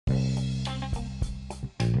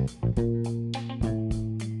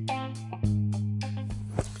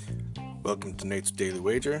Welcome to Nate's Daily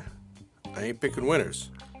Wager. I ain't picking winners,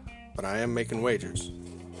 but I am making wagers.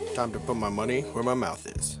 Time to put my money where my mouth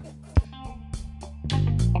is.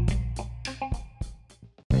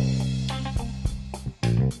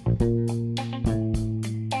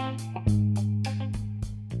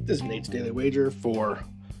 This is Nate's Daily Wager for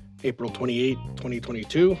April 28,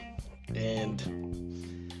 2022.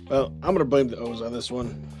 And, well, I'm going to blame the O's on this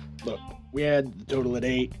one. Look, we had the total at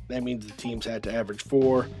 8. That means the teams had to average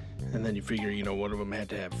 4. And then you figure, one of them had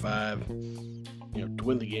to have 5, to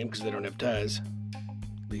win the game because they don't have ties.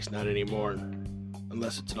 At least not anymore,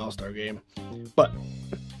 unless it's an all-star game. But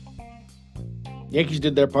Yankees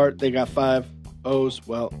did their part. They got 5. O's,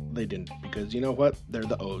 well, they didn't because you know what? They're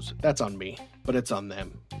the O's. That's on me, but it's on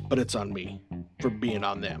them. But it's on me for being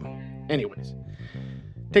on them. Anyways,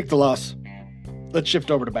 take the loss. Let's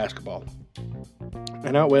shift over to basketball.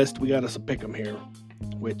 And out west, we got us a pick'em here,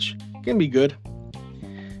 which can be good.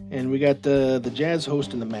 And we got the Jazz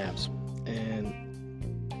hosting the Mavs. And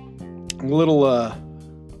I'm a little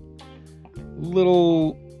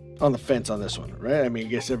on the fence on this one, right? I mean, I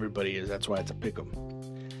guess everybody is. That's why it's a pick'em.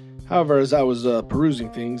 However, as I was perusing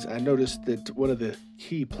things, I noticed that one of the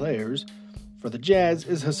key players for the Jazz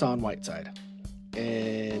is Hassan Whiteside.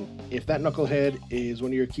 And if that knucklehead is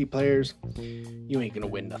one of your key players, you ain't going to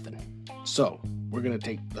win nothing. So, we're going to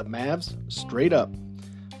take the Mavs straight up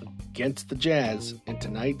against the Jazz in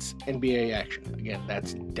tonight's NBA action. Again,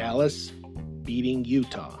 that's Dallas beating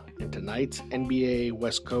Utah in tonight's NBA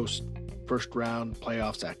West Coast first round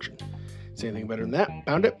playoffs action. Say anything better than that?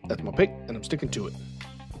 Pound it. That's my pick, and I'm sticking to it.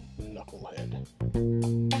 Knucklehead.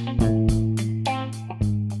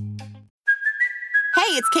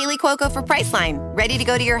 Hey, it's Kaylee Cuoco for Priceline. Ready to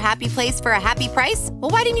go to your happy place for a happy price?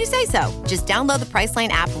 Well, why didn't you say so? Just download the Priceline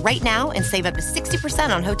app right now and save up to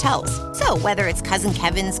 60% on hotels. So whether it's Cousin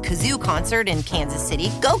Kevin's Kazoo Concert in Kansas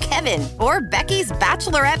City, go Kevin, or Becky's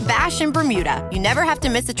Bachelorette Bash in Bermuda, you never have to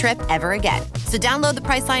miss a trip ever again. So download the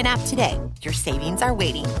Priceline app today. Your savings are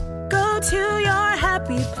waiting. Go to your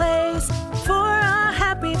happy place for a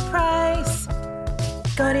happy price.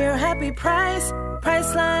 Go to your happy price,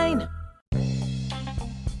 Priceline.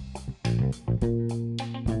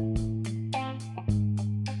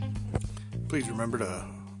 Please remember to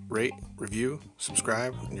rate, review,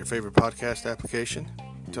 subscribe in your favorite podcast application.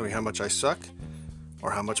 Tell me how much I suck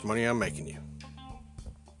or how much money I'm making you.